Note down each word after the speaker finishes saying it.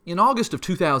In August of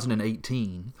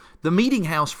 2018, the meeting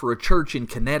house for a church in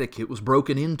Connecticut was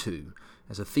broken into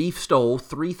as a thief stole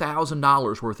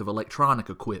 $3,000 worth of electronic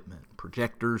equipment,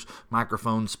 projectors,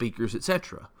 microphones, speakers,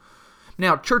 etc.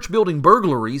 Now, church building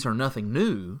burglaries are nothing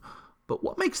new, but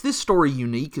what makes this story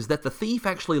unique is that the thief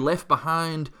actually left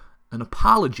behind an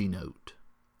apology note.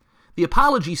 The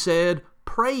apology said,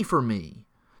 "Pray for me.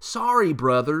 Sorry,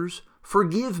 brothers.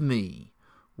 Forgive me,"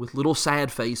 with little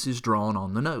sad faces drawn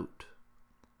on the note.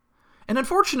 And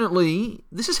unfortunately,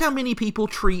 this is how many people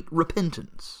treat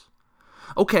repentance.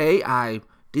 Okay, I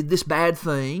did this bad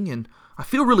thing, and I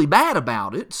feel really bad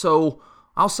about it, so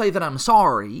I'll say that I'm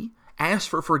sorry, ask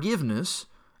for forgiveness,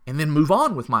 and then move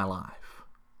on with my life.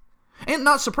 And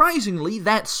not surprisingly,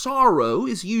 that sorrow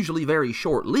is usually very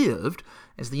short-lived,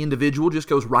 as the individual just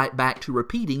goes right back to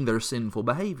repeating their sinful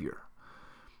behavior.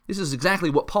 This is exactly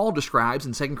what Paul describes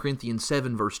in 2 Corinthians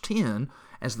 7, verse 10,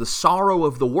 as the sorrow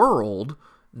of the world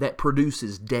that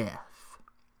produces death.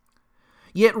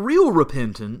 Yet real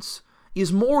repentance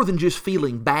is more than just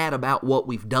feeling bad about what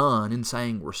we've done and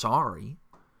saying we're sorry.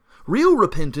 Real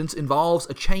repentance involves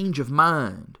a change of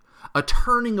mind, a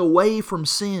turning away from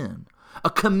sin, a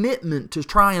commitment to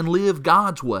try and live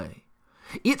God's way.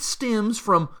 It stems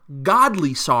from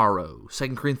godly sorrow,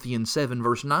 2 Corinthians 7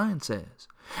 verse 9 says.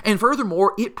 And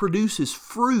furthermore, it produces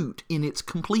fruit in its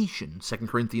completion, 2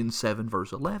 Corinthians 7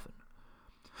 verse 11.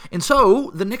 And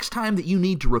so, the next time that you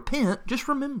need to repent, just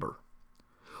remember,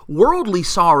 worldly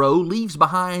sorrow leaves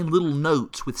behind little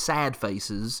notes with sad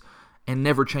faces and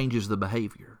never changes the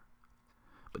behavior.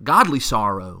 But godly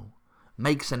sorrow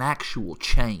makes an actual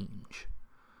change.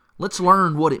 Let's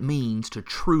learn what it means to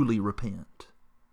truly repent.